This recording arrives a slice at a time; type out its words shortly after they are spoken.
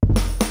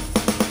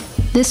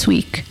This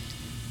week,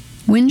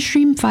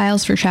 Windstream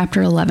files for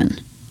Chapter 11.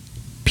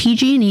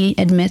 PG&E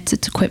admits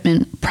its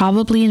equipment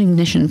probably an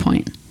ignition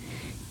point.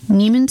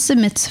 Neiman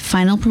submits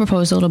final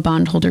proposal to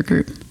bondholder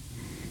group.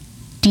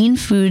 Dean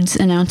Foods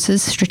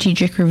announces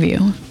strategic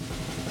review.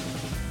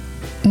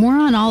 More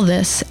on all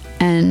this,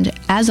 and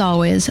as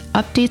always,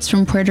 updates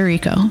from Puerto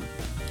Rico.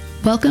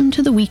 Welcome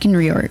to the Week in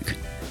Reorg.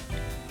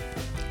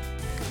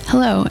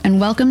 Hello, and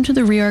welcome to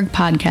the Reorg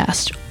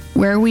podcast,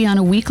 where we on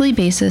a weekly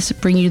basis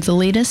bring you the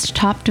latest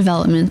top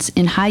developments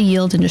in high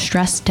yield and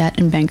distressed debt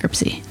and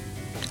bankruptcy.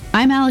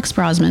 I'm Alex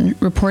Brosman,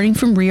 reporting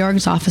from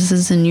Reorg's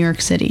offices in New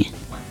York City.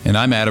 And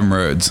I'm Adam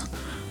Rhodes.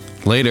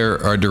 Later,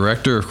 our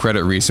Director of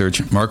Credit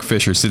Research, Mark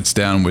Fisher, sits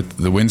down with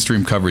the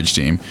Windstream coverage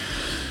team,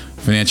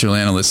 financial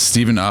analyst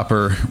Stephen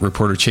Opper,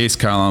 reporter Chase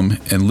Collum,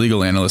 and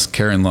legal analyst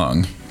Karen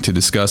Long to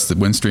discuss the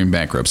Windstream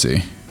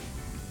bankruptcy.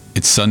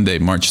 It's Sunday,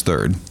 March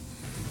 3rd.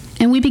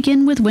 And we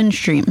begin with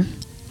Windstream.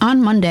 On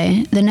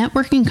Monday, the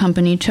networking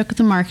company took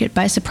the market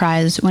by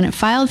surprise when it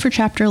filed for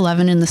Chapter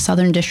 11 in the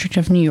Southern District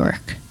of New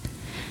York.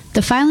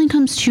 The filing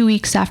comes 2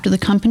 weeks after the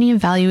company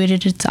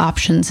evaluated its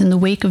options in the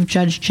wake of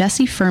Judge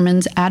Jesse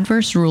Furman's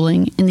adverse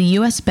ruling in the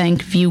U.S.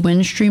 Bank v.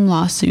 Windstream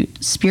lawsuit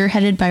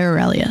spearheaded by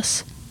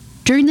Aurelius.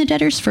 During the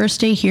debtors'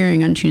 first day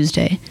hearing on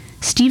Tuesday,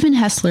 Stephen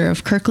Hessler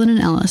of Kirkland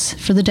 & Ellis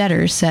for the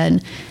debtors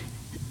said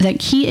that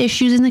key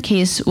issues in the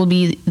case will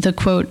be the,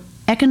 quote,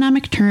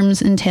 economic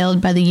terms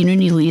entailed by the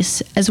Unity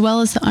lease, as well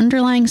as the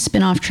underlying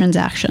spin-off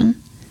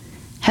transaction.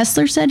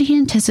 Hessler said he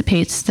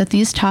anticipates that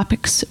these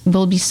topics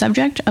will be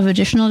subject of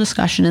additional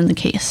discussion in the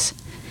case.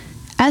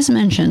 As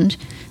mentioned,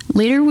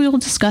 later we will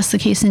discuss the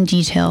case in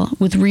detail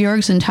with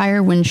Reorg's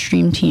entire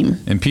Windstream team.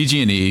 And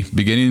PG&E,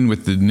 beginning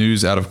with the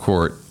news out of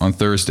court on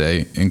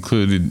Thursday,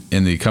 included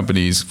in the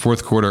company's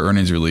fourth quarter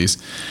earnings release,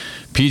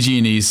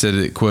 PG&E said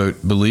it,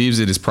 quote, believes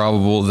it is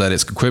probable that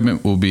its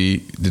equipment will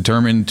be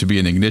determined to be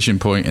an ignition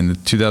point in the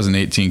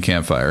 2018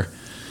 Camp Fire.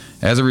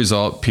 As a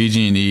result,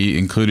 PG&E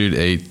included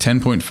a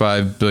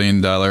 $10.5 billion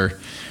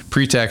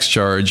pre-tax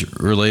charge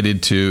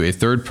related to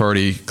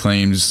third-party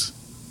claims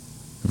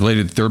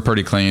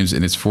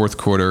in its fourth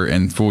quarter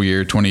and full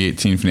year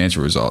 2018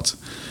 financial results.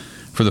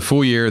 For the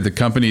full year, the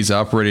company's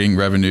operating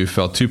revenue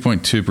fell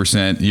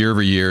 2.2% year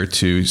over year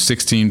to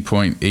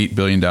 $16.8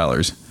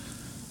 billion.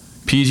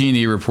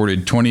 PG&E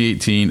reported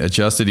 2018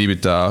 adjusted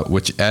EBITDA,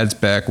 which adds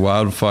back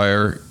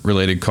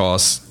wildfire-related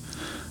costs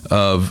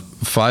of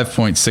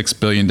 $5.6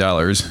 billion,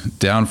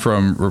 down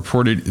from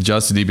reported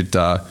adjusted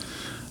EBITDA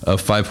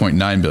of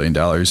 $5.9 billion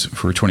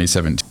for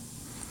 2017.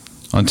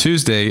 On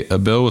Tuesday, a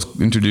bill was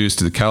introduced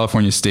to the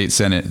California State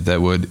Senate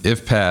that would,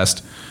 if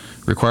passed,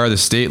 require the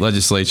state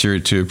legislature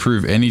to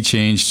approve any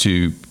change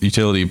to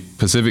utility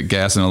Pacific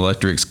Gas and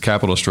Electric's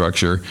capital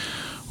structure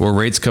or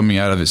rates coming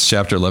out of its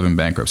Chapter 11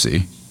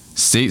 bankruptcy.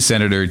 State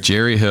Senator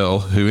Jerry Hill,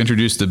 who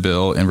introduced the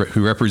bill and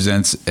who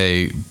represents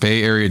a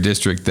Bay Area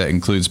district that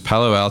includes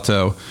Palo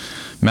Alto,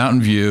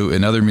 Mountain View,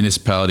 and other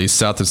municipalities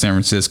south of San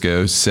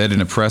Francisco, said in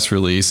a press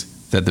release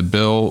that the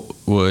bill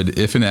would,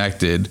 if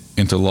enacted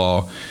into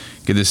law,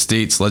 give the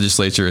state's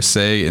legislature a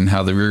say in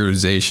how the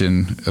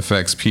reorganization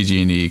affects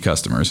PG&E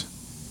customers.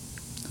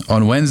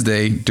 On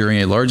Wednesday,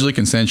 during a largely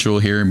consensual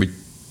hearing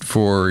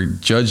for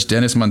Judge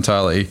Dennis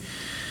Montali,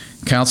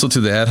 counsel to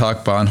the ad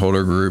hoc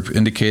bondholder group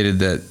indicated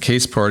that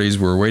case parties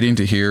were waiting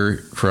to hear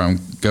from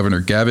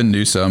Governor Gavin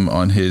Newsom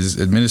on his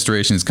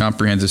administration's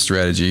comprehensive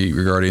strategy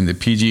regarding the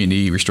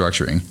PG&E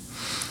restructuring.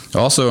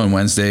 Also on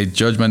Wednesday,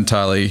 Judge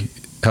Montali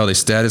held a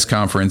status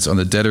conference on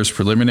the debtors'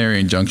 preliminary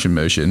injunction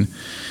motion,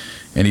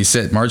 and he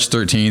set March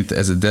 13th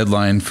as a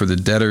deadline for the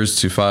debtors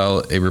to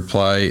file a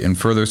reply in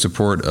further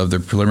support of the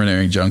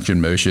preliminary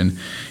injunction motion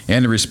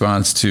and in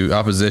response to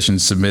opposition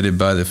submitted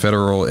by the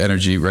Federal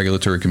Energy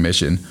Regulatory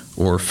Commission,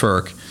 or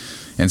FERC,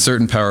 and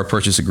certain power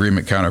purchase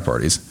agreement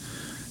counterparties.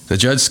 The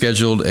judge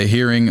scheduled a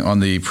hearing on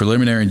the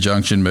preliminary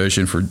injunction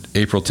motion for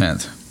April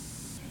 10th.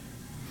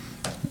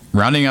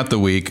 Rounding out the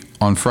week,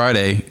 on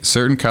Friday,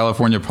 certain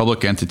California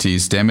public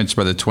entities damaged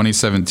by the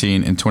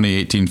 2017 and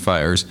 2018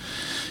 fires,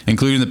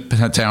 including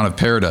the town of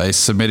Paradise,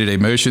 submitted a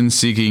motion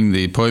seeking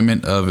the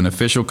appointment of an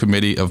official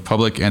committee of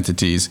public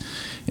entities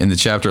in the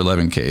Chapter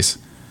 11 case.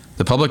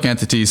 The public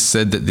entities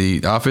said that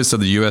the Office of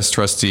the U.S.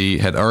 Trustee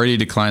had already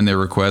declined their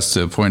request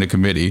to appoint a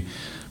committee,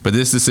 but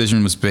this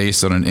decision was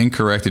based on an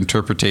incorrect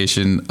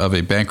interpretation of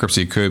a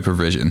bankruptcy code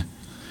provision.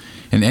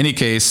 In any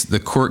case, the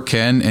court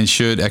can and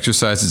should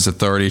exercise its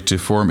authority to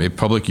form a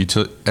public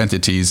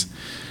entities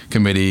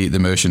committee, the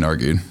motion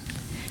argued.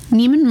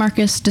 Neiman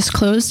Marcus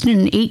disclosed in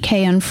an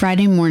 8K on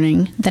Friday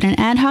morning that an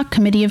ad hoc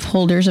committee of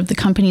holders of the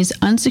company's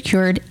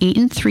unsecured 8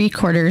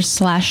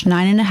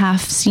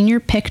 3/4/9.5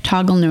 senior PIK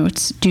toggle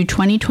notes due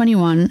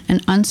 2021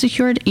 and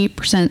unsecured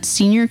 8%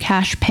 senior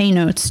cash pay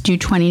notes due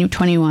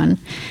 2021,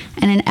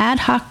 and an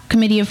ad hoc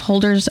committee of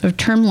holders of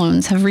term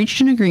loans have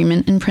reached an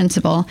agreement in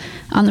principle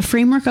on the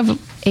framework of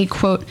a,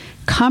 quote,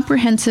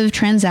 comprehensive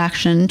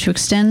transaction to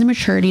extend the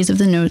maturities of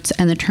the notes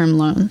and the term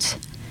loans.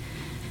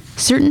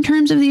 Certain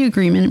terms of the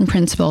agreement in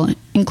principle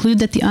include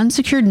that the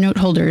unsecured note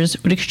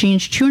holders would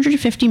exchange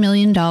 $250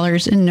 million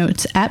in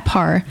notes at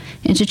par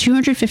into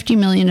 $250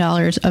 million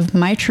of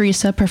My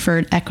Teresa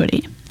preferred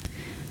equity.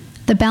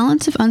 The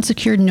balance of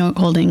unsecured note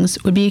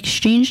holdings would be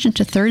exchanged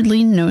into third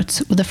lien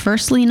notes with a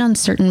first lien on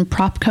certain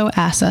PropCo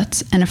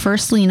assets and a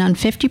first lien on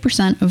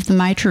 50% of the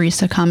My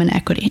Teresa common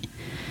equity.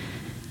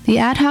 The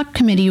ad hoc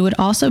committee would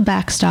also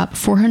backstop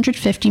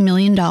 $450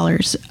 million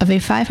of a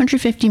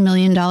 $550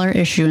 million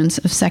issuance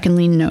of second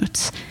lien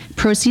notes,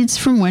 proceeds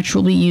from which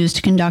will be used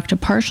to conduct a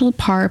partial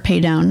par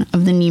paydown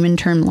of the Neiman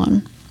term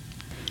loan.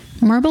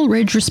 Marble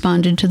Ridge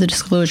responded to the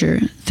disclosure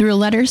through a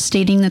letter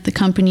stating that the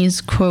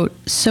company's, quote,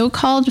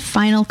 so-called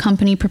final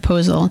company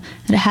proposal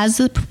that has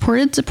the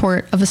purported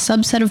support of a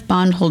subset of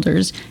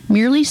bondholders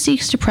merely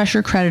seeks to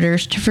pressure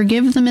creditors to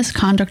forgive the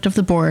misconduct of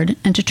the board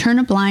and to turn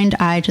a blind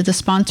eye to the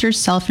sponsor's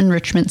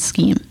self-enrichment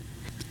scheme.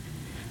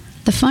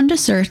 The fund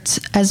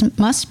asserts, as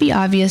must be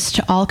obvious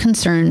to all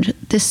concerned,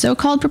 this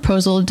so-called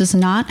proposal does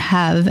not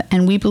have,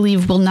 and we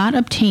believe will not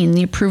obtain,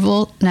 the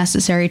approval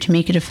necessary to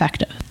make it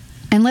effective.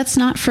 And let's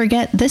not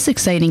forget this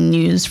exciting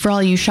news for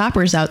all you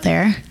shoppers out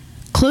there.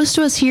 Close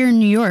to us here in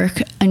New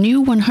York, a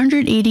new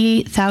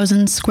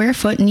 188,000 square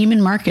foot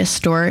Neiman Marcus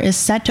store is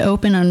set to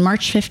open on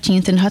March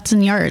 15th in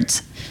Hudson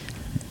Yards.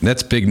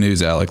 That's big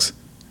news, Alex.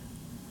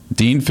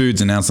 Dean Foods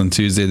announced on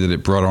Tuesday that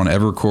it brought on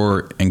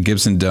Evercore and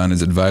Gibson Dunn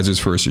as advisors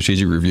for a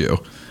strategic review.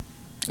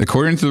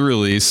 According to the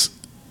release,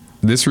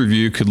 this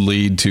review could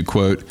lead to,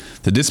 quote,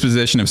 the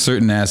disposition of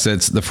certain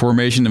assets, the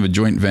formation of a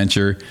joint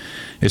venture,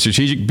 a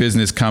strategic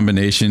business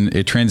combination,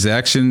 a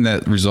transaction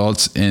that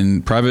results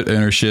in private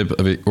ownership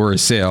of it or a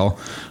sale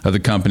of the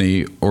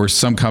company, or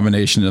some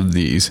combination of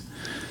these.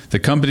 The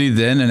company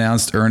then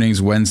announced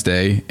earnings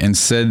Wednesday and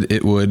said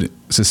it would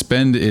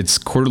suspend its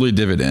quarterly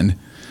dividend.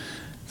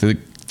 The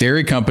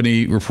dairy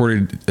company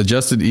reported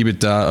adjusted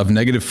EBITDA of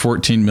negative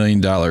 $14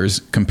 million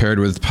compared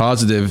with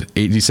positive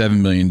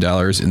 $87 million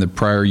in the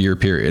prior year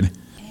period.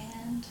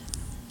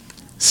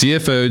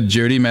 CFO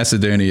Jody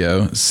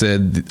Macedonio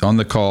said on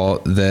the call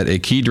that a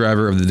key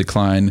driver of the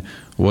decline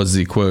was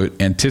the, quote,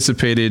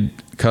 anticipated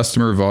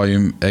customer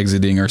volume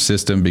exiting our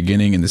system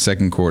beginning in the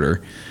second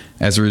quarter.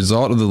 As a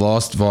result of the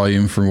lost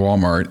volume from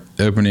Walmart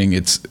opening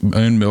its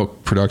own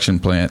milk production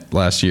plant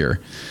last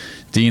year,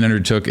 Dean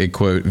undertook a,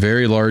 quote,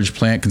 very large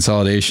plant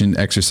consolidation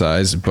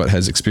exercise, but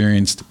has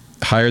experienced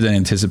higher than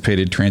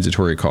anticipated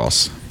transitory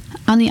costs.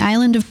 On the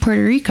island of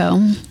Puerto Rico,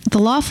 the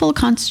Lawful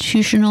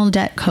Constitutional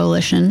Debt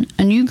Coalition,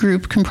 a new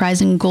group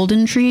comprising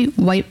Golden Tree,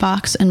 White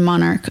Box, and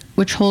Monarch,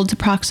 which holds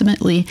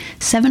approximately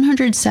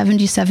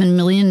 $777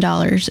 million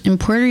in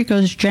Puerto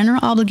Rico's General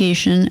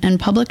Obligation and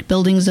Public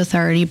Buildings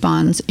Authority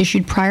bonds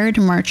issued prior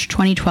to March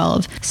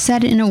 2012,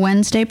 said in a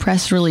Wednesday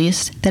press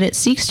release that it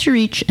seeks to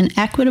reach an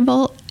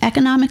equitable,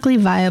 economically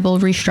viable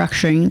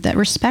restructuring that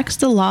respects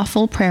the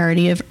lawful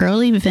priority of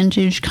early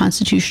vintage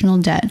constitutional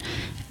debt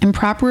and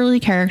properly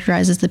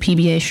characterizes the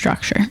PBA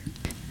structure.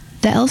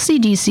 The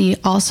LCDC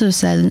also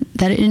said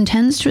that it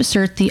intends to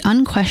assert the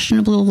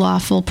unquestionable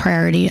lawful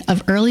priority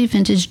of early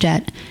vintage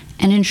debt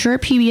and ensure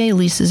PBA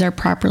leases are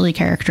properly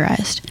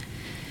characterized.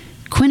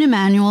 Quinn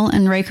Emanuel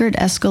and Reichard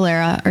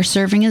Escalera are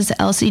serving as the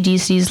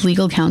LCDC's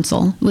legal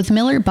counsel, with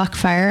Miller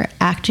Buckfire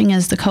acting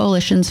as the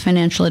coalition's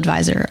financial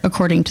advisor,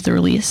 according to the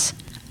release.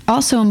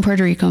 Also in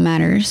Puerto Rico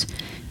matters,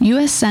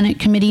 U.S. Senate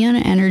Committee on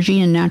Energy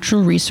and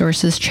Natural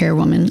Resources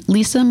Chairwoman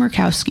Lisa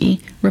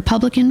Murkowski,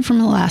 Republican from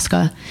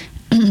Alaska,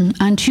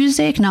 on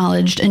Tuesday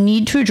acknowledged a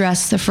need to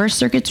address the First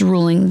Circuit's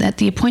ruling that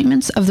the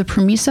appointments of the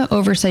PROMESA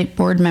Oversight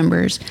Board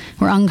members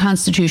were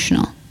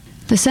unconstitutional.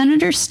 The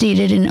senator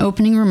stated in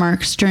opening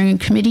remarks during a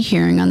committee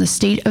hearing on the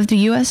state of the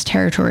U.S.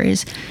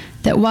 territories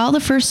that while the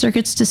First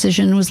Circuit's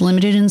decision was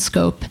limited in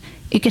scope,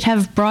 it could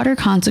have broader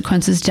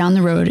consequences down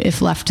the road if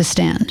left to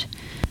stand.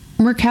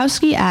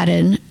 Murkowski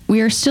added,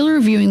 "We are still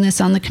reviewing this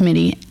on the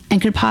committee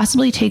and could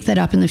possibly take that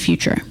up in the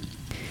future."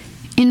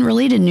 In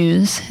related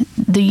news,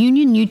 the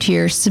union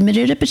UTIER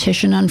submitted a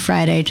petition on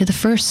Friday to the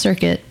First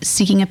Circuit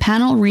seeking a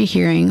panel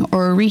rehearing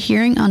or a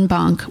rehearing en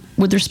banc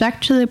with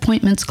respect to the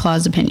Appointments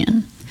Clause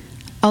opinion.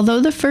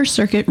 Although the First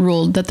Circuit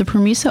ruled that the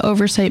PROMESA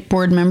Oversight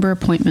Board member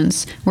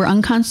appointments were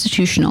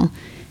unconstitutional,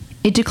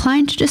 it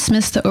declined to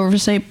dismiss the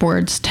Oversight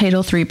Board's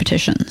Title III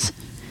petitions.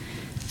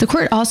 The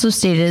court also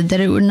stated that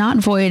it would not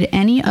void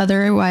any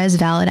otherwise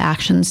valid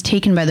actions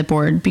taken by the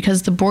board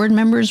because the board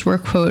members were,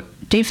 quote,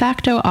 de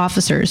facto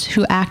officers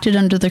who acted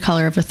under the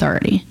color of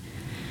authority.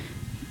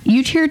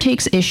 UTIER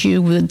takes issue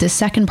with the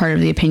second part of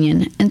the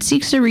opinion and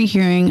seeks a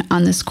rehearing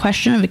on this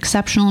question of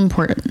exceptional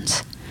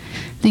importance.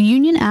 The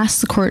union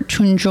asks the court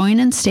to enjoin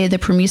and stay the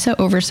PROMESA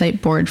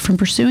Oversight Board from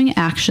pursuing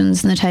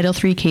actions in the Title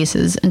III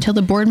cases until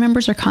the board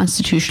members are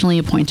constitutionally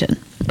appointed.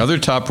 Other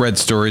top read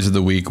stories of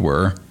the week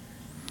were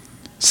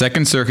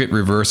Second Circuit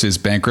reverses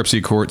bankruptcy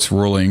court's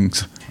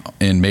rulings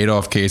in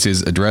Madoff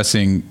cases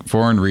addressing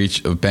foreign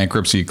reach of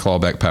bankruptcy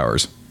clawback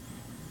powers.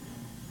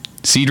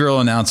 Seadrill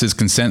announces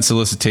consent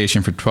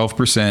solicitation for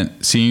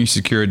 12% senior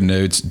secured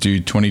notes due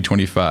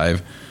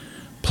 2025.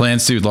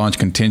 Plans to launch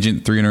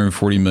contingent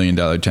 $340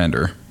 million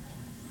tender.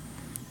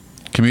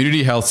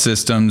 Community Health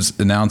Systems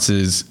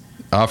announces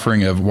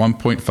offering of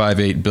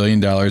 $1.58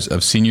 billion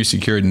of senior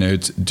secured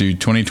notes due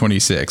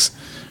 2026.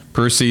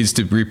 Proceeds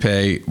to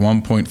repay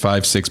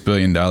 $1.56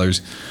 billion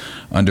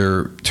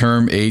under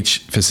Term H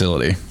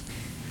facility.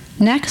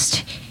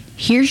 Next,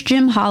 here's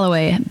Jim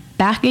Holloway,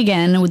 back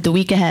again with the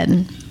week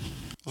ahead.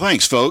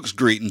 Thanks, folks.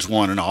 Greetings,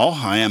 one and all.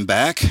 I am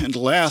back, and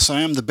alas,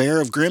 I am the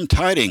bearer of grim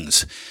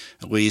tidings,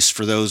 at least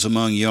for those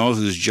among y'all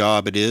whose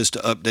job it is to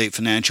update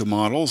financial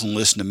models and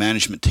listen to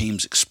management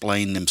teams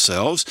explain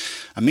themselves.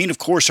 I mean, of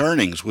course,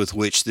 earnings, with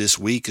which this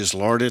week is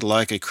larded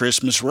like a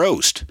Christmas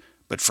roast.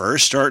 But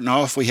first, starting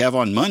off, we have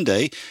on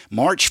Monday,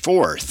 March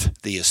 4th,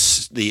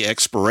 the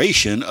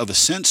expiration of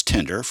Ascent's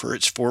tender for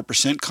its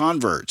 4%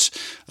 converts,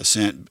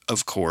 Ascent,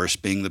 of course,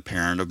 being the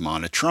parent of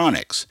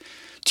Monotronics.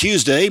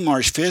 Tuesday,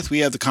 March 5th, we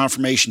have the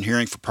confirmation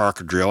hearing for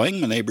Parker Drilling,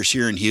 my neighbors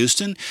here in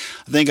Houston.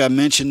 I think I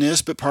mentioned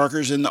this, but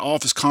Parker's in the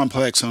office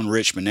complex on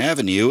Richmond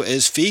Avenue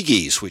as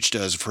Feige's, which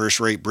does a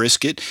first-rate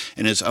brisket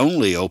and is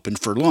only open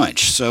for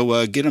lunch.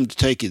 So get them to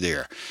take you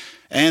there.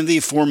 And the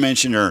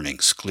aforementioned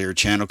earnings, Clear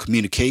Channel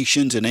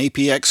Communications and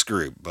APX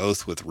Group,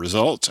 both with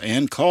results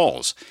and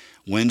calls.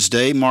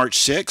 Wednesday, March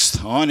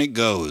 6th, on it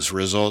goes.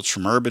 Results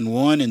from Urban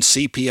One and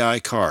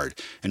CPI Card.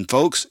 And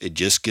folks, it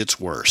just gets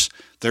worse.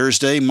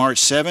 Thursday,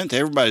 March 7th,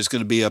 everybody's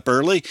going to be up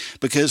early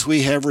because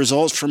we have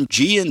results from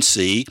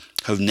GNC,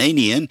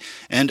 Hovnanian,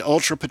 and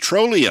Ultra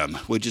Petroleum,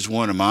 which is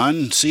one of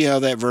mine. See how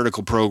that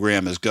vertical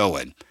program is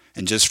going.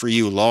 And just for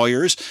you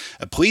lawyers,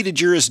 a pleaded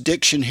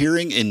jurisdiction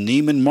hearing in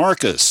Neiman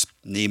Marcus.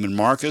 Neiman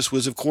Marcus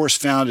was, of course,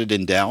 founded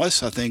in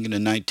Dallas, I think in the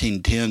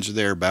 1910s or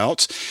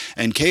thereabouts,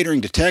 and catering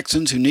to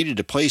Texans who needed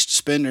a place to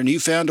spend their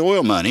newfound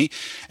oil money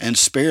and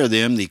spare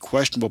them the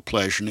questionable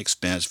pleasure and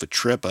expense of a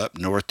trip up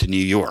north to New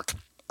York.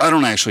 I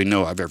don't actually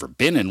know I've ever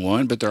been in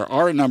one, but there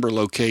are a number of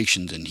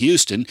locations in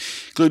Houston,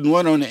 including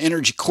one on the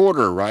Energy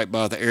Corridor right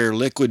by the Air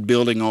Liquid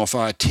building off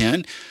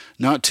I-10.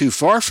 Not too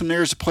far from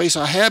there is a place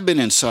I have been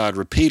inside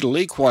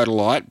repeatedly, quite a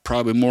lot,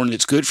 probably more than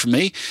it's good for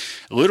me.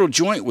 A little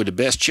joint with the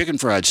best chicken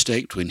fried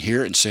steak between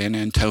here and San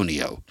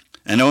Antonio.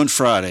 And on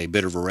Friday, a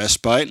bit of a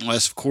respite,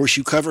 unless, of course,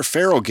 you cover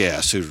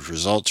Ferrellgas, whose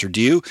results are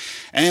due.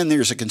 And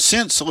there's a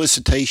consent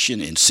solicitation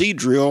in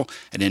Seadrill,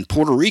 and in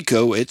Puerto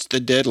Rico, it's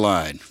the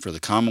deadline for the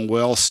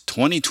Commonwealth's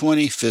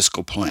 2020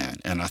 fiscal plan.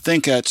 And I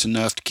think that's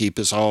enough to keep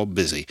us all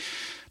busy.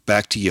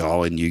 Back to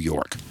y'all in New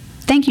York.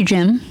 Thank you,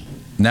 Jim.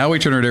 Now we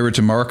turn it over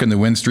to Mark and the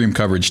Windstream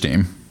coverage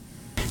team.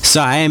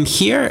 So I am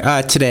here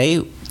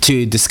today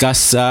to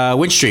discuss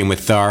Windstream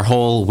with our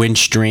whole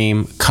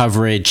Windstream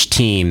coverage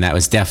team. That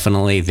was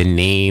definitely the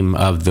name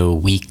of the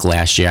week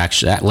last year.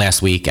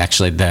 Last week,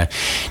 the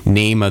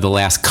name of the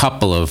last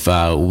couple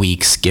of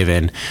weeks,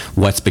 given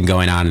what's been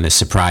going on in the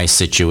surprise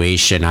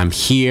situation. I'm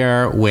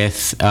here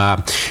with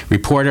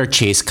reporter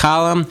Chase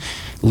Collum,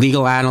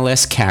 legal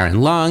analyst Karen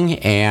Lung,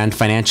 and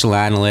financial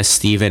analyst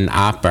Stephen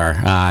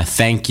Opper.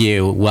 Thank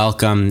you.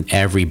 Welcome,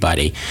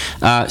 everybody.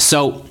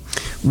 So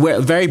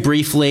very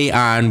briefly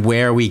on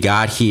where we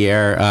got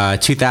here,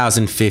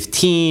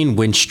 2015,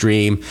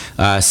 Windstream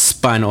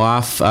spun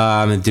off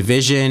the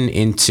division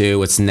into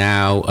what's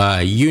now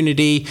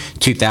Unity.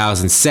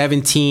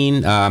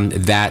 2017,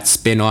 that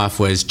spinoff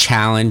was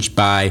challenged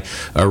by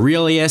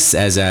Aurelius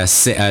as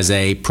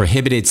a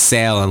prohibited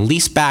sale and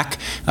leaseback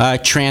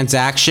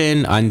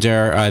transaction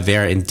under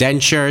their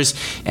indentures.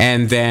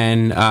 And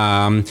then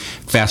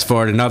fast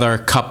forward another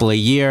couple of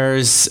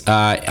years,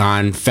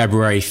 on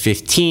February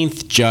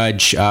 15th,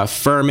 Judge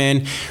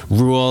Furman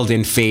ruled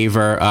in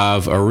favor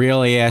of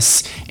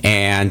Aurelius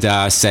and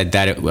said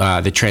that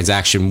the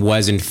transaction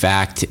was in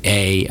fact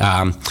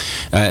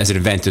as an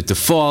event of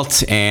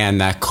default, and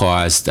that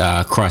caused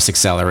cross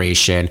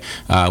acceleration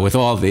with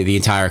all the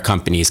entire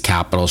company's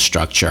capital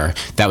structure.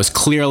 That was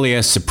clearly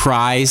a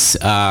surprise.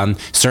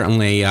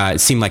 Certainly,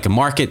 it seemed like a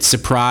market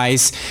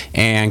surprise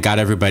and got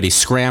everybody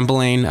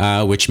scrambling,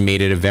 which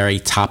made it a very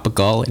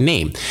topical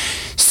name.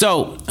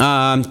 So,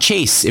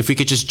 Chase, if we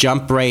could just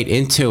jump right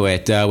into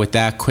it with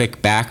that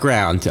quick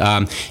background.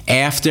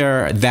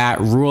 After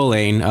that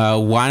ruling,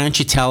 why don't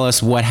you tell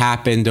us what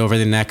happened over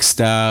the next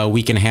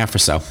week and a half or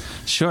so?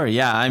 Sure,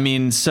 yeah. I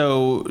mean,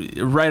 so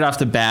right off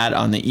the bat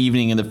on the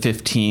evening of the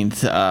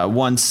 15th,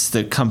 once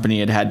the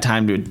company had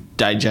time to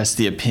digest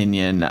the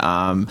opinion,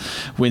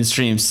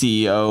 Windstream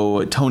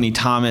CEO Tony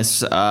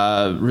Thomas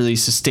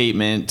released a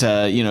statement,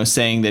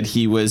 saying that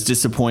he was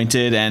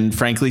disappointed and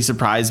frankly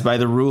surprised by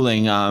the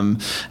ruling,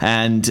 and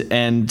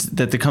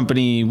that the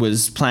company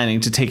was planning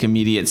to take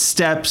immediate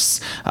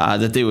steps,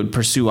 that they would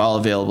pursue all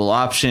available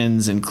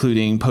options,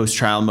 including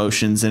post-trial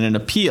motions and an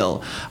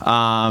appeal.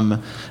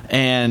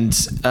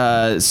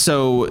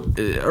 So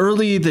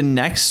early the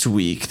next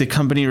week, the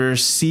company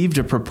received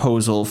a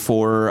proposal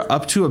for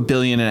up to $1.5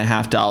 billion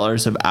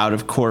of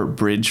out-of-court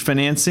bridge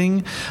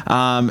financing.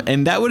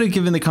 And that would have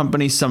given the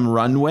company some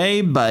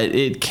runway, but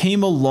it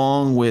came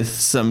along with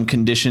some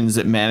conditions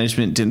that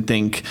management didn't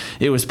think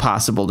it was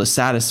possible to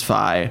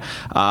satisfy.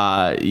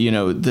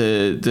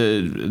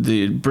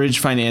 The bridge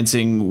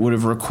financing would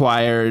have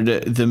required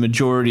the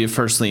majority of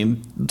first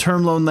lien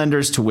term loan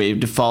lenders to waive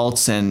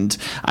defaults and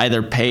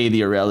either pay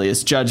the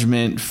Aurelius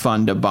judgment,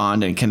 fund a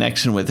bond in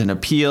connection with an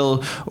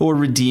appeal, or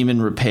redeem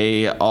and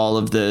repay all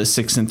of the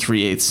 6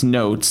 3/8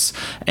 notes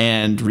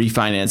and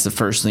refinance the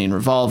first lien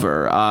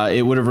revolver.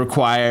 It would have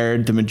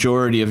required the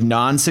majority of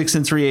non-6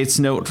 3/8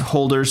 note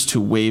holders to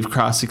waive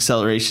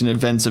cross-acceleration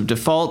events of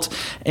default.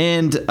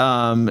 And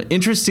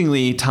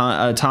interestingly,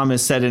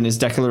 Thomas said in his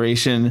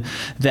declaration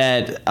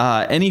that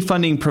any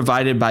funding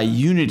provided by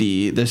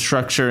Unity, the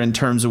structure and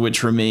terms of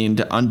which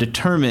remained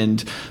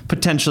undetermined,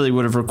 potentially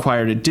would have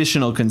required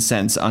additional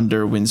consents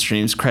under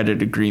Windstream's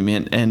credit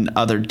agreement and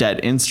other debt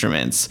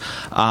instruments.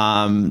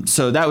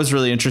 So that was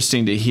really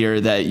interesting to hear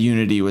that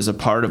Unity was a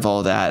part of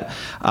all that.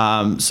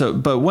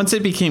 But once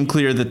it became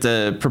clear that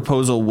the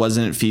proposal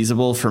wasn't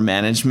feasible for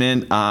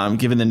management,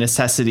 given the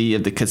necessity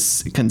of the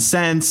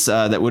consents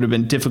that would have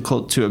been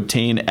difficult to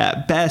obtain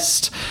at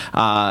best,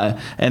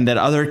 and that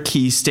other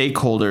key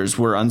stakeholders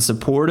were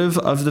unsupportive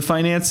of the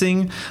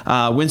financing,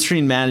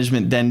 Windstream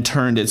management then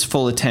turned its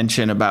full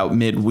attention about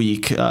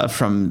midweek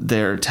from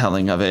their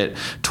telling of it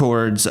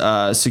towards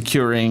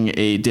securing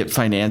a DIP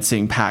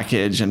financing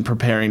package and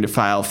preparing to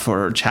file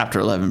for Chapter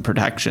 11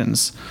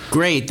 protections.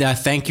 Great.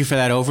 Thank you for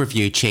that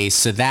overview, Chase.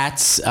 So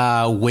that's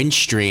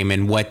Windstream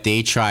and what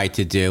they tried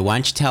to do. Why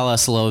don't you tell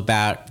us a little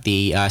about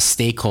the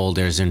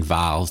stakeholders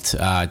involved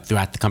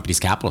throughout the company's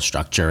capital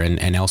structure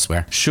and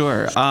elsewhere?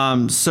 Sure.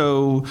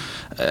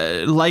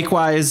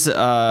 Likewise,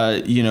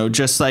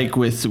 just like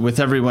with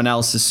everyone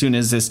else, as soon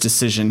as this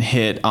decision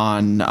hit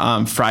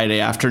on Friday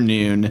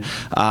afternoon,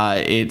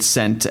 it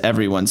sent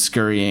everyone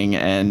scurrying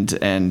and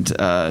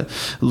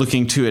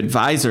looking to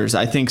advisors.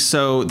 I think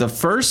so. The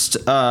first,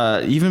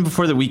 even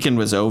before the weekend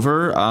was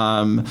over,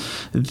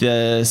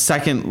 the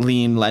second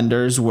lien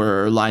lenders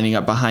were lining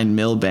up behind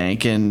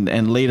Milbank,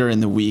 and later in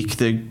the week,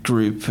 the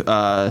group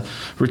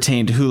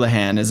retained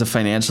Houlihan as a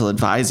financial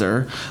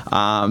advisor.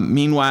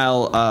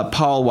 Meanwhile,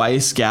 Paul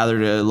Weiss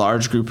gathered a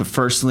large group of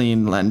first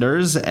lien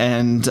lenders,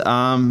 and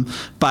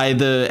by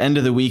the end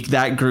of the week,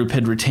 that group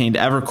had retained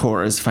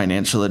Evercore as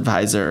financial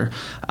advisor.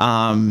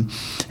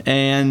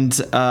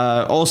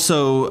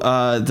 Also,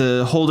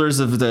 the holders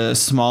of the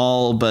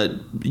small but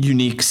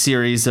unique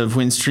series of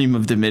Windstream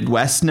of the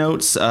Midwest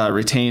notes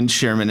retained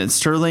Sherman and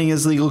Sterling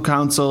as legal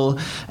counsel,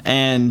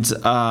 and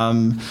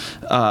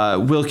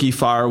Wilkie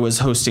Farr was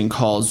hosting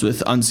calls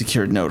with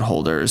unsecured note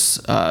holders.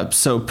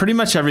 So pretty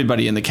much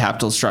everybody in the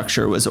capital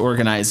structure was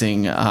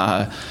organizing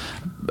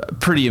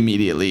pretty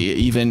immediately,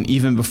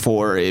 even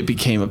before it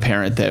became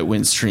apparent that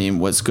Windstream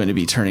was going to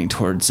be turning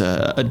towards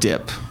a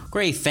dip.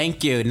 Great,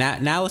 thank you.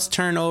 Now let's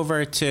turn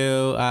over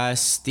to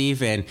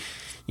Stephen.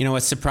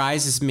 What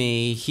surprises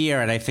me here,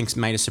 and I think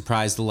might have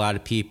surprised a lot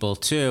of people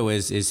too,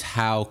 is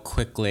how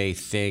quickly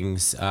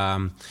things.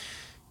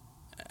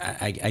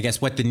 I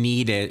guess what the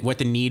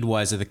need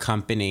was of the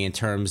company in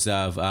terms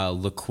of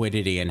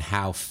liquidity, and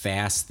how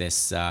fast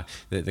this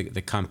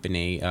the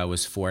company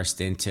was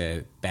forced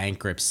into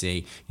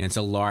bankruptcy. It's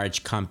a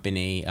large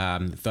company.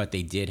 Thought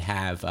they did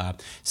have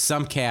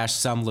some cash,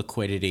 some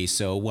liquidity.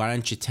 So why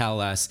don't you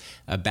tell us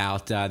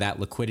about that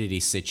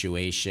liquidity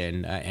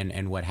situation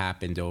and what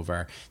happened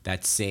over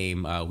that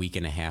same week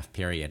and a half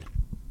period?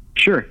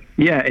 Sure.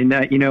 Yeah, and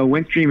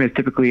Windstream has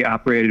typically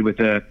operated with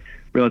a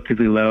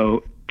relatively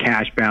low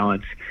cash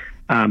balance.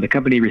 The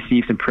company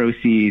received some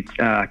proceeds,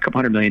 a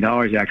couple $100 million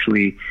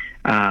actually,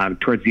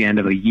 towards the end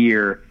of a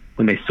year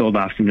when they sold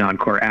off some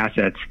non-core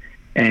assets.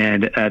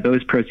 And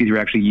those proceeds were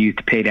actually used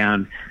to pay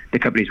down the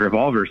company's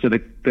revolver. So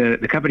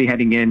the company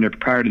heading in, or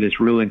prior to this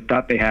ruling,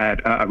 thought they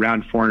had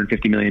around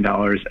 $450 million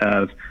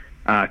of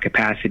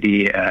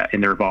capacity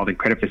in the revolving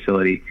credit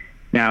facility.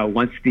 Now,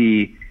 once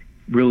the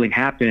ruling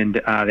happened,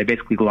 they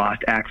basically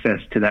lost access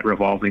to that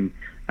revolving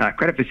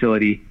credit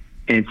facility.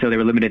 And so they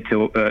were limited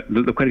to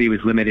liquidity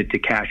was limited to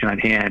cash on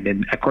hand.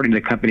 And according to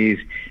the company's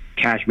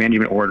cash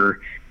management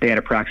order, they had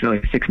approximately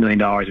 $6 million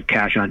of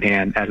cash on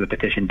hand as of the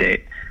petition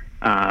date.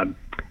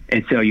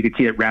 And so you could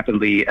see that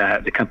rapidly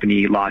the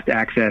company lost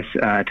access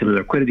to the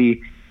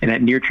liquidity, and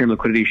that near-term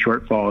liquidity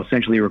shortfall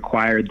essentially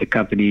required the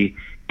company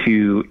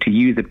to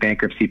use the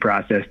bankruptcy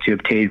process to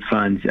obtain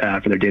funds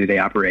for their day-to-day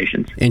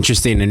operations.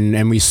 Interesting,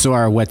 and we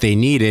saw what they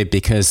needed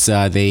because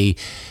they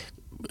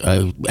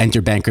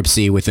entered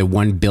bankruptcy with a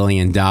 $1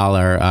 billion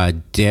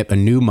dip, a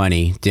new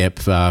money dip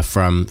from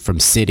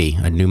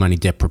Citi, a new money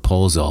dip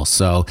proposal.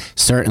 So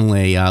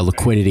certainly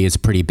liquidity is a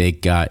pretty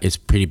big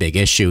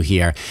issue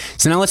here.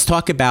 So now let's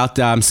talk about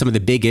some of the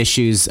big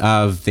issues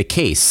of the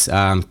case.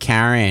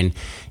 Karen,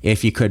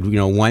 if you could,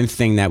 one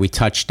thing that we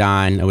touched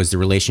on was the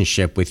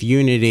relationship with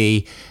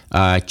Unity.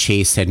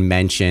 Chase had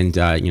mentioned,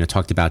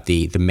 talked about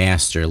the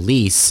master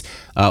lease.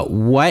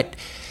 What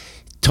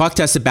Talk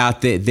to us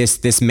about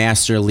this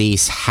master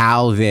lease,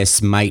 how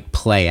this might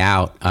play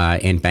out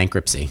in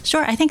bankruptcy.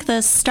 Sure. I think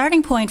the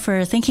starting point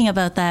for thinking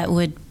about that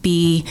would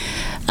be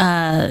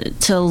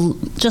to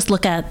just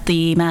look at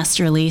the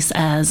master lease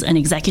as an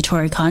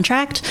executory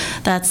contract.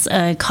 That's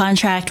a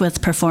contract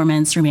with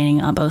performance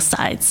remaining on both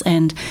sides,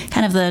 and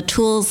kind of the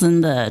tools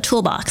in the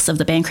toolbox of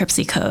the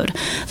bankruptcy code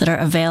that are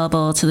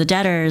available to the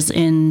debtors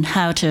in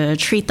how to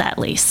treat that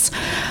lease.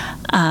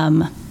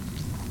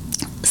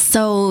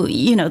 So,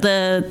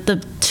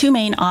 the two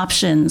main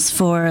options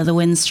for the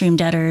Windstream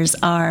debtors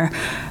are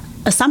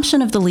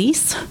assumption of the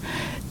lease,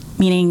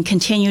 meaning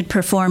continued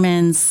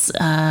performance,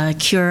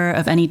 cure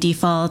of any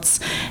defaults,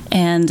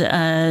 and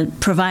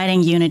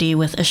providing Unity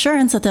with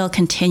assurance that they'll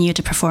continue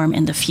to perform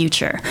in the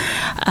future.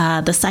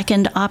 The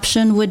second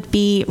option would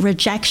be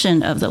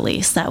rejection of the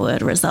lease. That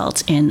would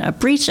result in a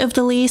breach of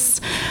the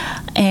lease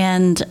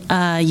and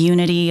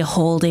Unity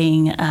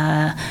holding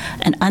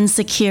an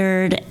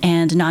unsecured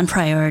and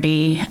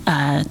non-priority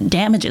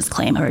damages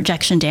claim, a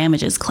rejection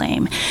damages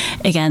claim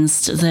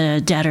against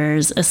the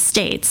debtor's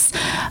estates.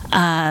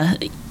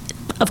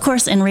 Of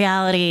course, in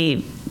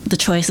reality, the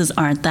choices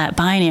aren't that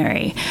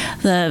binary.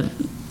 The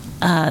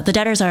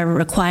debtors are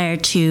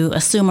required to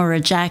assume or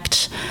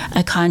reject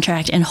a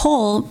contract in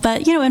whole,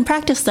 but in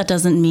practice that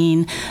doesn't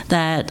mean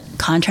that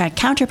contract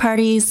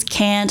counterparties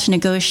can't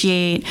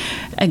negotiate,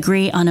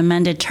 agree on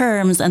amended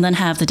terms, and then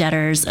have the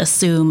debtors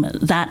assume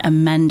that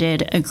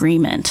amended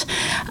agreement.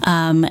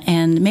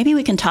 And maybe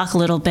we can talk a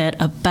little bit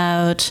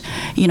about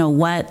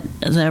what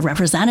the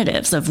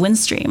representatives of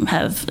Windstream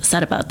have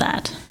said about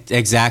that.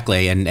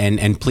 Exactly,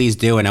 and please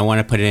do. And I want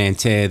to put it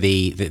into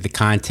the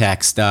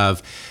context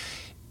of,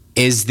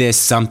 is this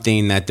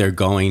something that they're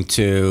going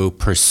to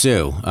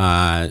pursue?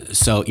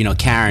 So,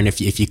 Karen,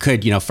 if you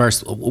could,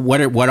 first,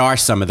 what are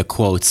some of the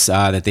quotes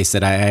that they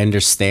said? I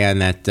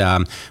understand that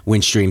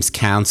Windstream's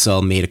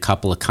counsel made a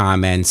couple of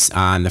comments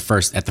at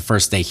the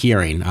first day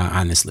hearing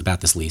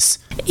about this lease.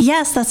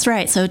 Yes, that's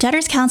right. So,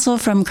 debtors' counsel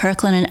from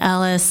Kirkland and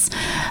Ellis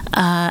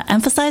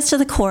emphasized to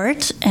the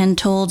court and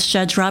told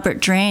Judge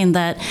Robert Drain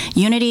that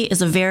Unity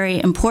is a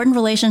very important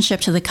relationship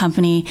to the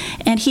company,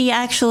 and he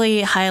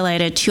actually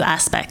highlighted two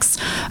aspects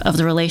of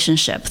the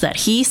relationship that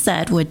he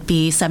said would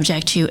be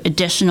subject to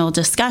additional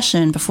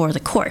discussion before the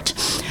court.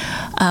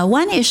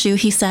 One issue,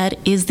 he said,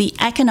 is the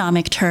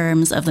economic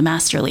terms of the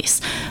master lease.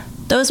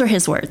 Those were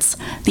his words,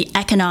 the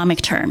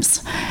economic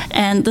terms.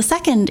 And the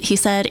second, he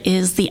said,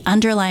 is the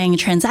underlying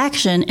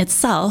transaction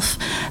itself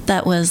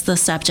that was the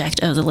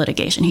subject of the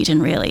litigation. He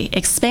didn't really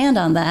expand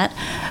on that,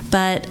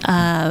 but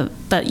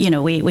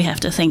we have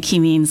to think he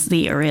means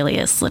the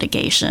Aurelius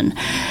litigation.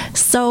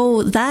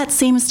 So that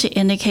seems to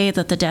indicate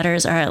that the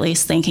debtors are at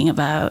least thinking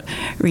about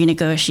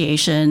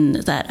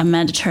renegotiation, that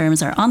amended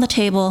terms are on the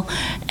table,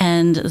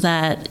 and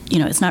that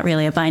it's not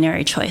really a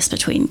binary choice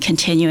between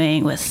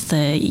continuing with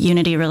the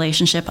Unity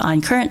relationship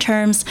on current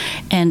terms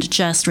and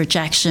just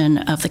rejection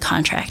of the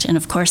contract. And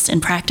of course,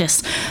 in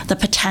practice, the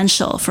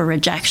potential for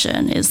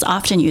rejection is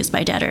often used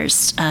by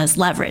debtors as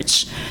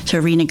leverage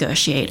to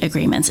renegotiate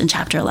agreements in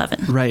Chapter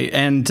 11. Right.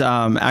 And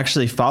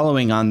actually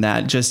following on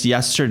that, just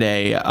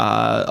yesterday,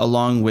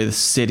 along with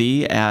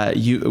Citi,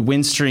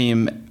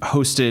 Windstream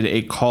hosted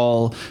a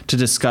call to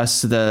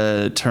discuss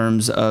the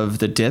terms of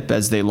the DIP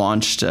as they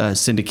launched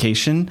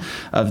syndication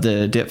of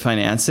the DIP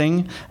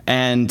financing.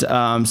 And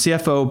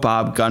CFO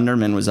Bob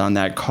Gunderman was on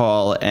that call,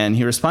 and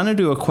he responded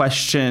to a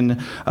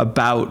question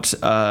about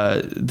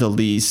the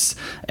lease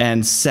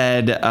and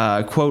said,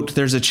 quote,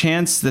 "There's a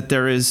chance that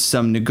there is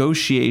some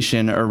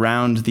negotiation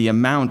around the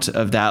amount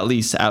of that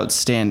lease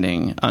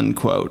outstanding,"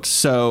 unquote.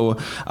 So,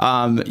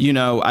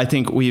 I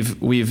think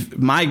we've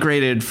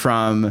migrated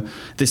from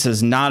this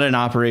is not an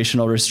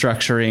operational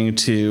restructuring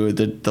to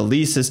the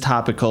lease is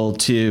topical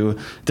to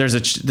there's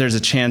a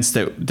chance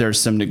that there's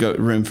some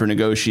room for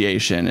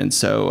negotiation. And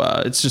so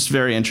it's just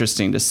very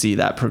interesting to see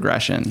that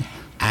progression.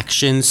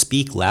 Actions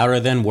speak louder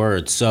than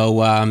words.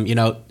 So,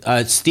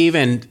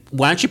 Stephen,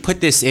 why don't you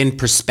put this in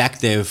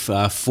perspective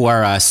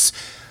for us?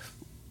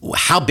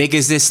 How big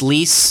is this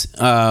lease?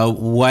 Basically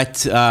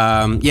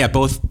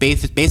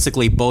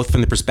both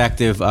from the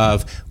perspective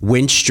of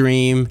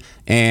Windstream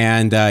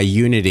and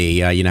Unity.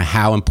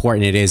 How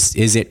important it is.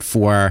 Is it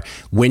for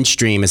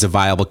Windstream as a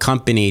viable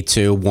company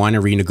to want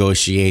to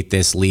renegotiate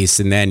this lease?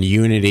 And then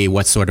Unity,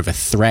 what sort of a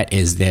threat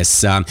is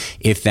this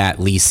if that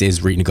lease is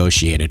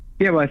renegotiated?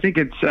 Yeah, well, I think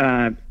it's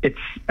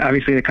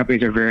obviously the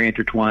companies are very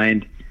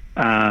intertwined.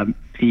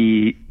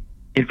 The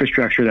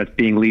infrastructure that's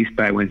being leased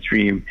by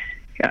Windstream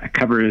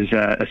covers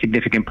a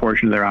significant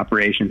portion of their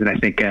operations, and I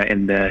think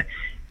in the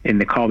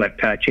call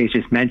that Chase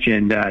just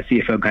mentioned,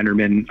 CFO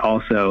Gunderman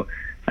also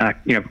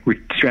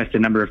stressed a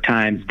number of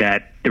times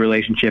that the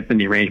relationship and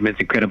the arrangement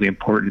is incredibly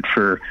important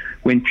for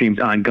Windstream's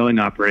ongoing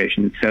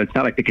operations. So it's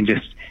not like they can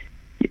just,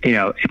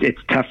 it's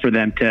tough for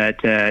them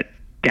to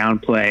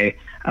downplay.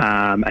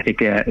 I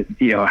think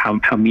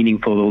how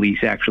meaningful the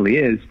lease actually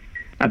is.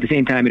 At the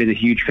same time, it is a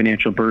huge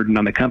financial burden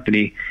on the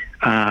company.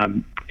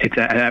 It's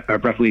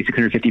roughly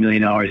 $650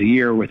 million a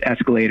year with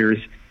escalators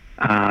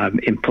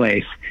in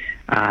place.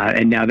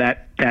 And now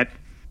that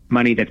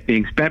money that's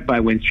being spent by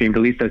Windstream to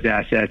lease those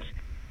assets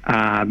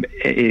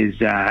is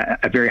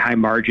a very high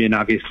margin,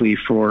 obviously,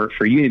 for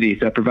Uniti.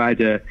 So it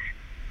provides a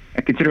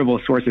considerable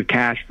source of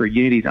cash for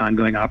Uniti's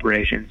ongoing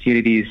operations.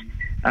 Uniti's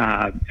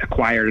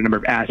acquired a number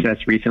of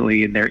assets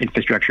recently in their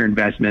infrastructure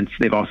investments.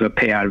 They've also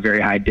paid out a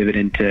very high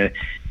dividend to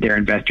their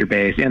investor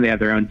base, and they have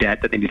their own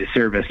debt that they need to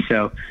service.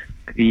 So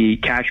the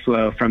cash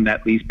flow from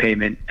that lease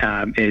payment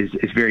is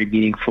very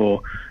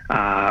meaningful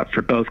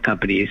for both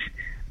companies.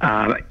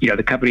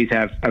 The companies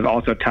have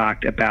also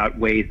talked about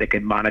ways they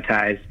can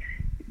monetize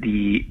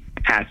the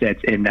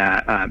assets. In,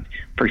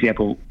 for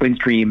example,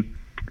 Windstream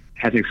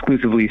has an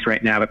exclusive lease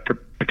right now, but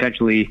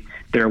potentially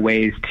there are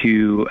ways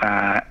to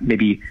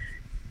maybe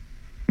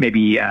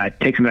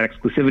take some of that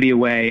exclusivity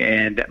away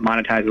and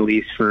monetize the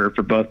lease for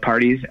both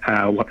parties.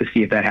 We'll have to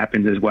see if that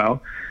happens as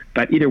well.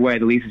 But either way,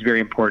 the lease is very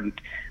important.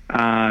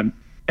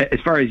 As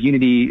far as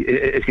Uniti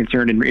is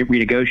concerned in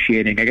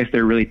renegotiating, I guess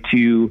there are really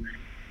two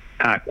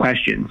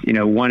questions.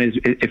 One is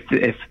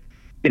if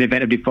an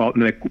event of default,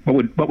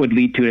 what would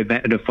lead to an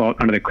event of default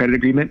under the credit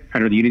agreement,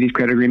 under the Uniti's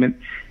credit agreement,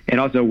 and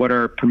also what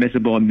are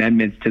permissible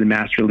amendments to the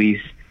master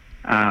lease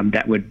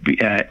that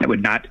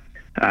would not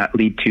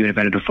lead to an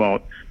event of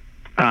default.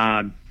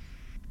 Although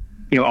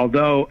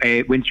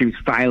a Windstream's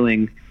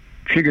filing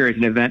triggers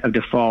an event of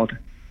default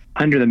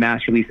under the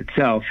master lease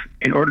itself,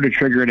 in order to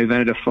trigger an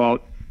event of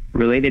default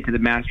related to the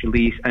master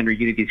lease under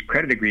Uniti's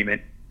credit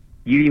agreement,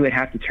 Uniti would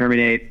have to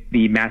terminate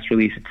the master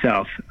lease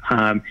itself.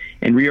 And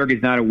Reorg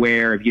is not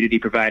aware of Uniti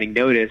providing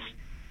notice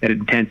that it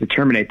intends to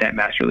terminate that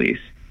master lease.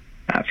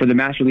 For the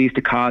master lease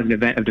to cause an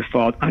event of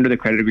default under the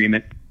credit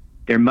agreement,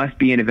 there must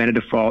be an event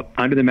of default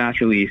under the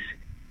master lease,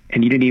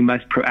 and Uniti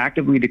must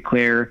proactively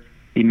declare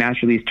the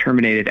master lease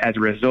terminated as a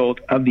result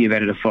of the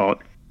event of default,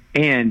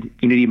 and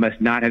Uniti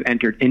must not have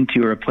entered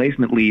into a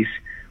replacement lease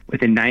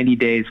within 90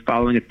 days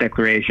following its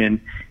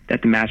declaration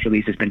that the master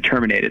lease has been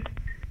terminated.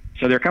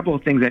 So there are a couple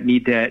of things that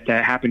need to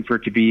happen for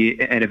it to be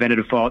an event of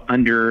default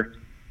under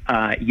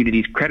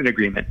Uniti's credit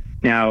agreement.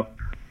 Now,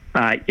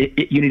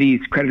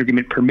 Uniti's credit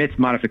agreement permits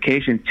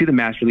modifications to the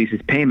master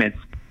lease's payments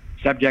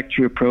subject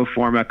to a pro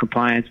forma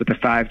compliance with the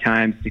 5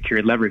 times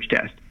secured leverage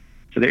test.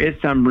 So there is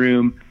some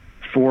room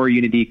for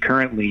Uniti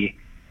currently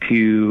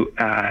to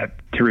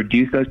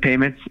reduce those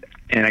payments.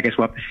 And I guess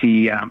we'll have to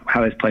see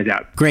how this plays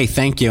out. Great,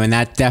 thank you. And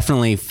that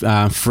definitely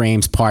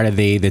frames part of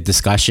the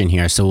discussion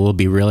here. So it will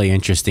be really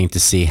interesting to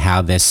see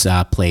how this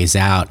plays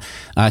out.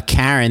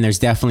 Karen, there's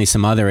definitely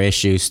some other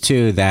issues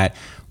too that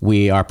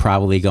we are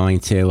probably going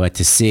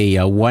to see.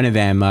 One of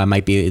them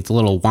might be it's a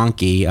little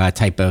wonky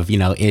type of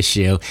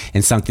issue,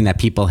 and something that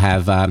people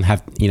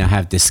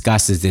have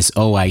discussed is this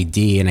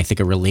OID, and I think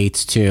it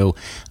relates to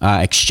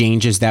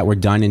exchanges that were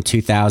done in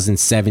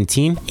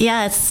 2017.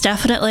 Yeah, it's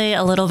definitely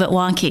a little bit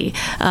wonky,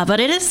 but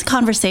it is a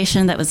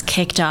conversation that was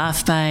kicked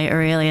off by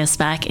Aurelius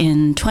back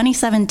in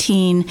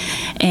 2017,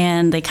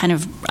 and they kind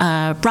of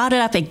brought it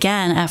up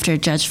again after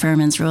Judge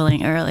Furman's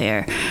ruling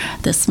earlier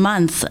this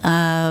month,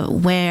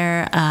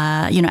 where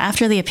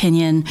after the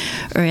opinion,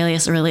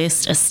 Aurelius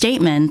released a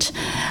statement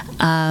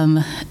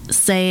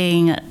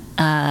saying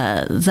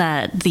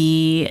that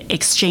the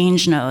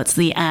exchange notes,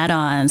 the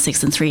add-on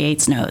 6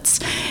 3/8 notes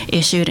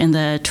issued in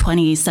the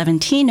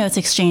 2017 notes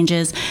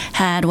exchanges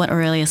had what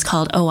Aurelius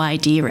called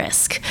OID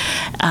risk.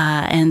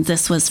 And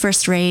this was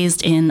first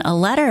raised in a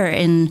letter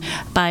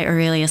by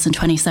Aurelius in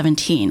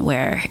 2017,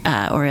 where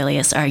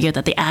Aurelius argued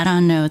that the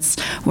add-on notes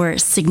were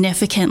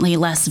significantly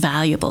less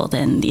valuable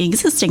than the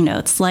existing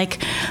notes,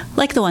 like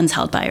the ones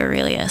held by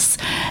Aurelius.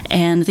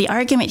 And the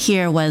argument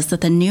here was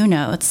that the new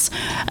notes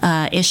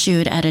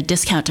issued at a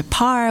discount to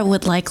par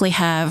would likely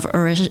have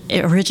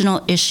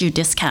original issue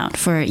discount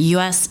for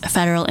U.S.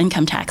 federal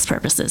income tax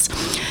purposes,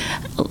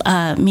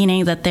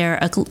 meaning that their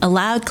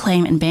allowed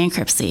claim in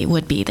bankruptcy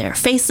would be their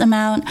face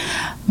amount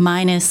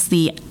minus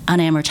the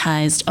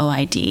unamortized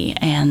OID.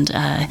 And,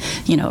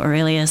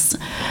 Aurelius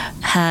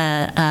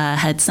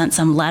had sent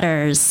some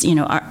letters,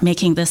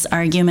 making this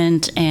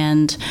argument.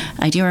 And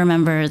I do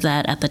remember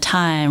that at the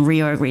time,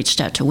 Reorg reached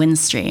out to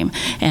Windstream,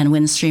 and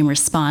Windstream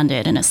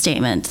responded in a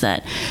statement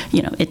that,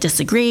 it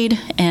disagreed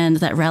and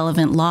that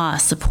relevant law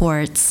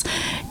supports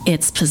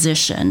its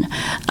position.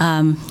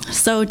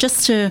 So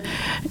just to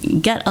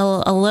get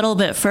a little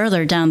bit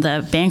further down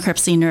the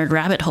bankruptcy nerd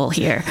rabbit hole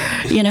here,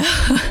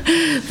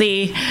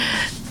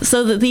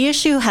 the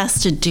issue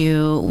has to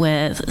do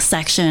with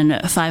Section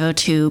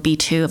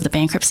 502(b)(2) of the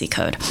Bankruptcy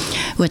Code,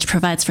 which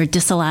provides for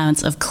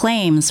disallowance of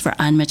claims for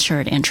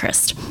unmatured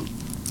interest.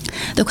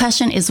 The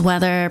question is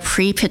whether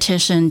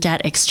pre-petition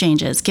debt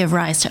exchanges give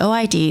rise to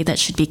OID that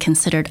should be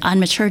considered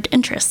unmatured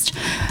interest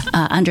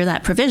under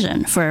that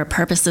provision for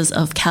purposes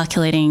of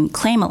calculating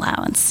claim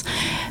allowance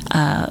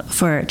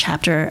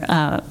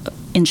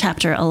in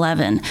Chapter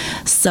 11.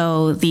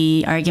 So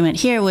the argument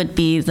here would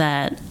be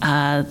that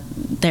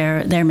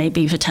there may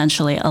be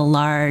potentially a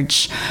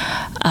large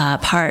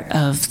part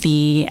of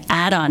the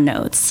add-on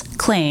notes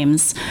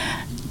claims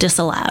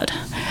disallowed.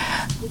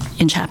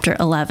 in Chapter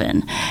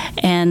 11.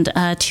 And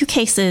two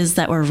cases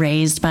that were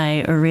raised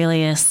by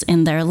Aurelius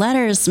in their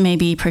letters may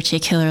be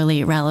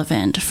particularly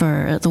relevant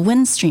for the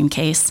Windstream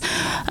case,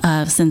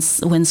 since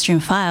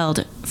Windstream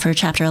filed for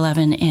Chapter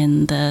 11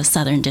 in the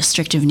Southern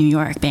District of New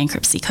York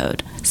Bankruptcy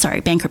Court.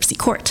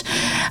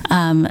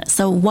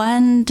 So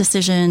one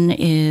decision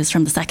is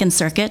from the Second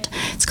Circuit.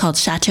 It's called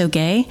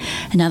Chateauguay.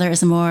 Another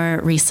is a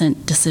more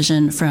recent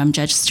decision from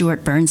Judge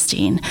Stuart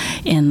Bernstein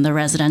in the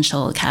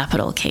residential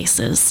capital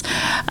cases.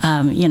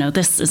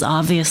 This is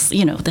obvious.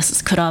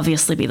 This could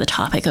obviously be the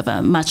topic of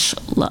a much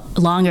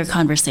longer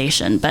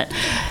conversation, but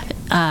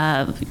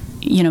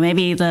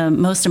maybe the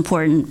most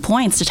important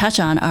points to touch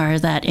on are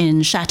that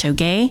in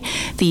Chateauguay,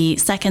 the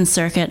Second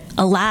Circuit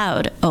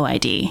allowed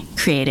OID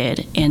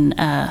created in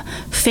a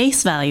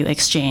face value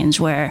exchange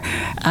where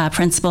a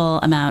principal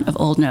amount of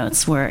old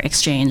notes were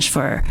exchanged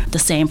for the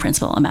same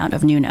principal amount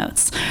of new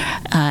notes.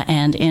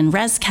 And in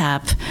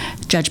ResCap,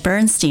 Judge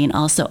Bernstein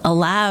also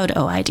allowed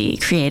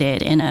OID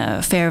created in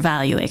a fair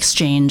value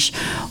exchange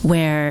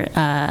where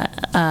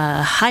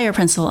a higher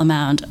principal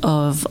amount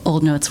of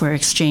old notes were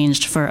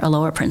exchanged for a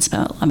lower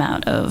principal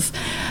amount of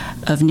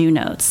new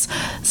notes.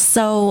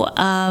 So,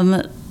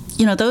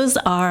 those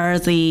are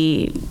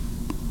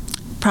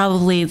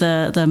probably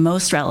the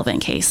most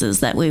relevant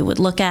cases that we would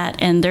look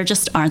at, and there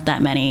just aren't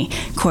that many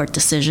court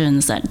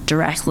decisions that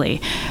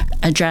directly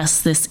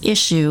address this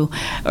issue.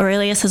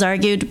 Aurelius has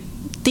argued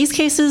these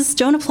cases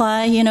don't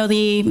apply.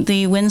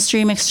 The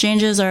Windstream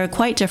exchanges are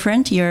quite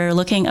different. You're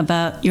looking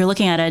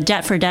at a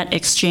debt-for-debt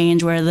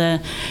exchange where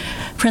the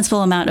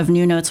principal amount of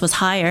new notes was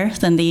higher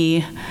than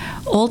the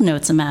old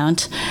notes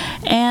amount,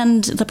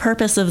 and the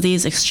purpose of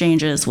these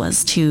exchanges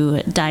was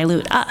to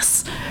dilute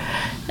us.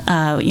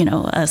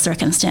 A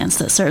circumstance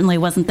that certainly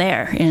wasn't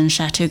there in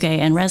Chateauguay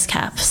and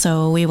ResCap.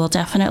 So we will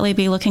definitely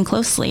be looking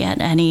closely at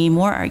any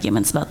more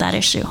arguments about that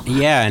issue.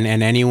 Yeah,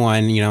 and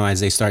anyone, as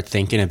they start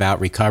thinking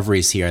about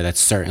recoveries here, that's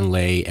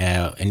certainly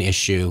an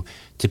issue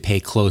to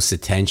pay close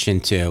attention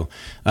to.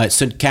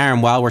 So,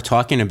 Karen, while we're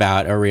talking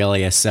about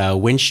Aurelius,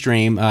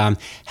 Windstream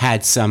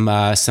had some,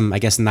 I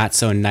guess, not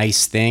so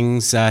nice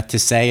things to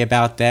say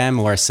about them,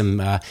 or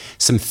some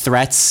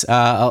threats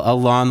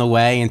along the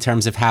way in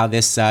terms of how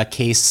this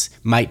case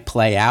might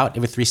play out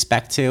with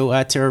respect to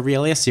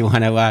Aurelius. You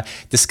want to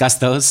discuss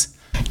those?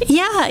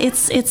 Yeah,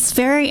 it's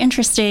very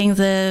interesting.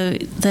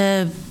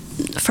 The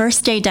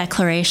first day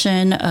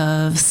declaration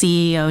of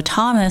CEO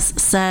Thomas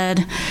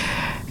said,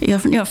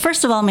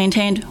 first of all,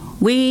 maintained,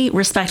 we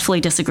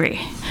respectfully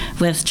disagree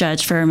with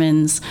Judge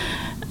Furman's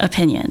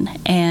opinion.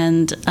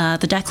 And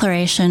the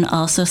declaration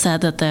also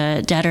said that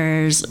the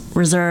debtors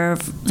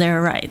reserve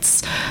their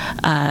rights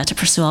to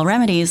pursue all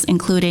remedies,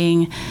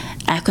 including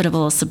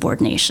equitable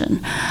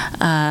subordination.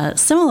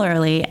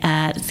 Similarly,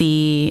 at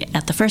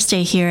the first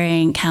day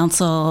hearing,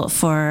 counsel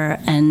for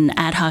an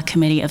ad hoc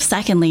committee of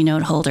second lien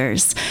note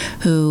holders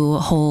who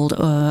hold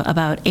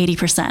about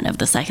 80% of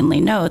the second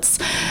lien notes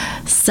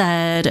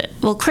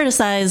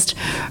criticized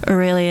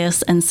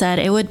Aurelius and said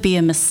it would be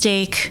a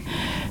mistake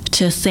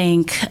to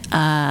think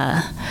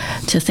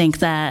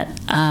that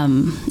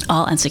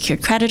all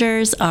unsecured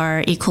creditors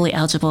are equally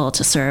eligible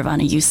to serve on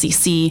a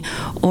UCC,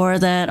 or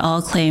that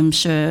all claims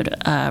should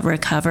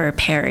recover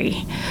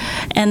pari.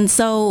 And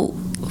so,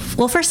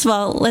 well, first of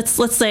all, let's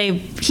say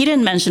he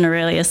didn't mention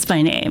Aurelius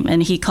by name,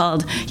 and he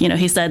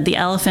said the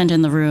elephant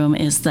in the room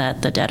is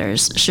that the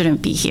debtors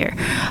shouldn't be here.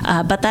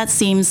 But that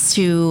seems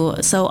to,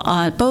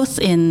 both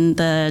in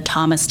the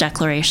Thomas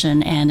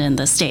declaration and in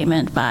the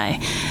statement by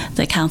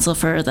the counsel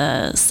for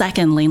the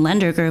second lien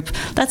lender group,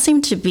 that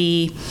seemed to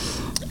be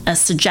a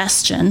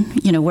suggestion.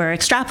 We're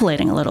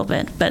extrapolating a little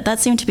bit, but that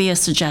seemed to be a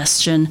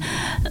suggestion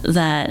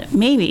that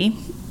maybe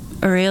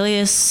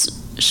Aurelius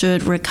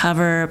should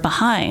recover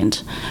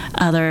behind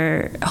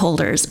other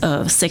holders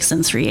of 6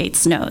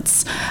 3/8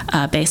 notes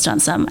based on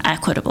some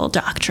equitable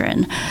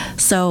doctrine.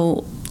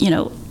 So, he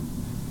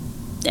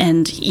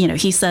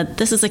said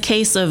this is a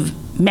case of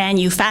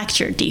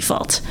manufactured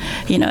default,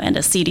 and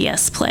a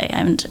CDS play.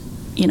 And,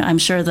 I'm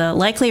sure the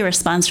likely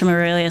response from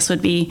Aurelius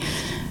would be,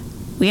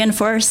 we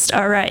enforced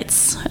our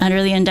rights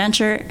under the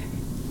indenture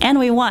and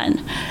we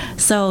won.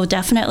 So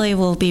definitely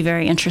will be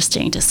very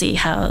interesting to see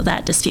how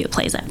that dispute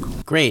plays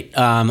out. Great.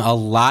 A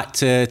lot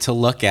to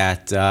look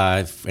at,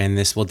 and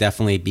this will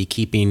definitely be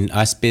keeping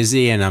us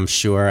busy, and I'm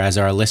sure as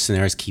our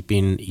listeners,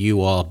 keeping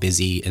you all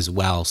busy as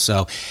well.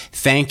 So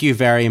thank you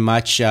very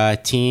much,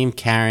 team,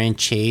 Karen,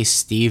 Chase,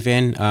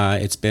 Stephen.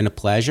 It's been a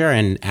pleasure.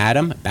 And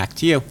Adam, back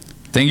to you.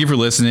 Thank you for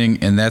listening,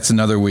 and that's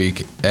another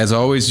week. As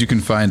always, you can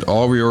find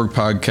all Reorg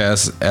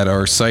podcasts at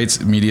our site's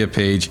media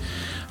page,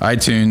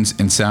 iTunes,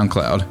 and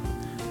SoundCloud.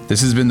 This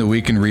has been The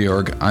Week in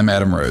Reorg. I'm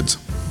Adam Rhodes.